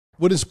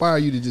What inspired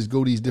you to just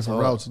go these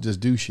different routes and just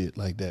do shit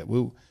like that?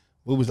 What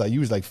was like, you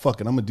was like, fuck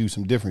it, I'm gonna do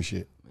some different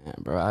shit. Man,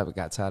 bro, I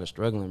got tired of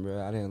struggling,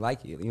 bro. I didn't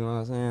like it. You know what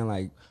I'm saying?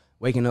 Like,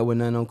 waking up with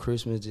nothing on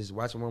Christmas, just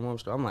watching my mom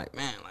store. I'm like,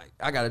 man, like,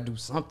 I gotta do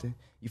something.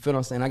 You feel what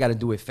I'm saying? I gotta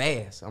do it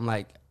fast. I'm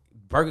like,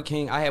 Burger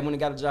King, I had when I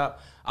got a job,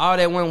 all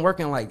that wasn't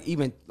working, like,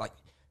 even, like,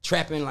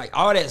 trapping, like,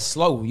 all that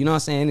slow. You know what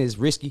I'm saying? It's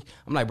risky.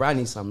 I'm like, bro, I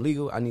need something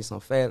legal. I need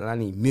something fast, and I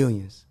need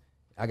millions.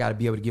 I got to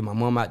be able to get my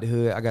mom out the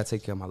hood. I got to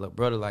take care of my little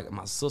brother, like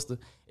my sister.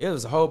 It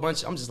was a whole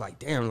bunch. I'm just like,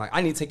 damn, like, I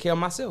need to take care of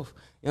myself.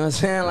 You know what I'm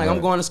saying? Like, I'm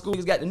going to school.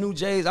 He's got the new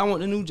J's. I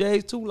want the new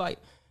J's, too. Like,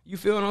 you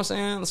feel what I'm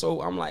saying?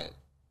 So I'm like,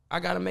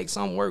 I got to make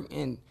something work.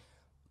 And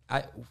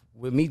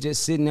with me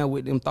just sitting there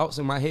with them thoughts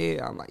in my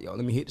head, I'm like, yo,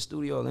 let me hit the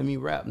studio. Let me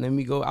rap. Let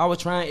me go. I was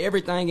trying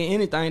everything and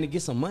anything to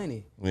get some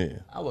money. Yeah.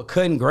 I was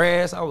cutting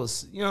grass. I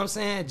was, you know what I'm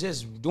saying,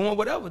 just doing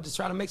whatever, just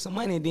trying to make some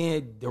money. And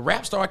then the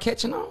rap started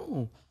catching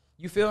on.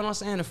 You feel what I'm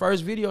saying? The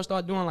first video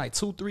started doing like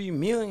 2-3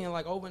 million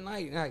like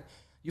overnight. Like,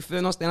 you feel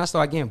what I'm saying? I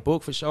started getting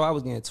booked for show. I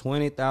was getting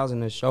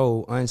 $20,000 a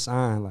show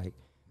unsigned, like,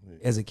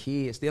 as a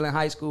kid, still in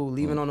high school,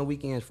 leaving on the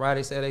weekends,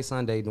 Friday, Saturday,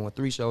 Sunday, doing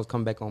 3 shows,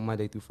 come back on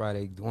Monday through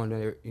Friday, doing the,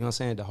 you know what I'm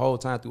saying, the whole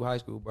time through high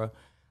school, bro.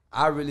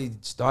 I really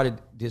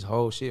started this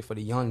whole shit for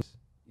the youngest.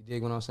 You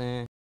dig what I'm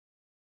saying?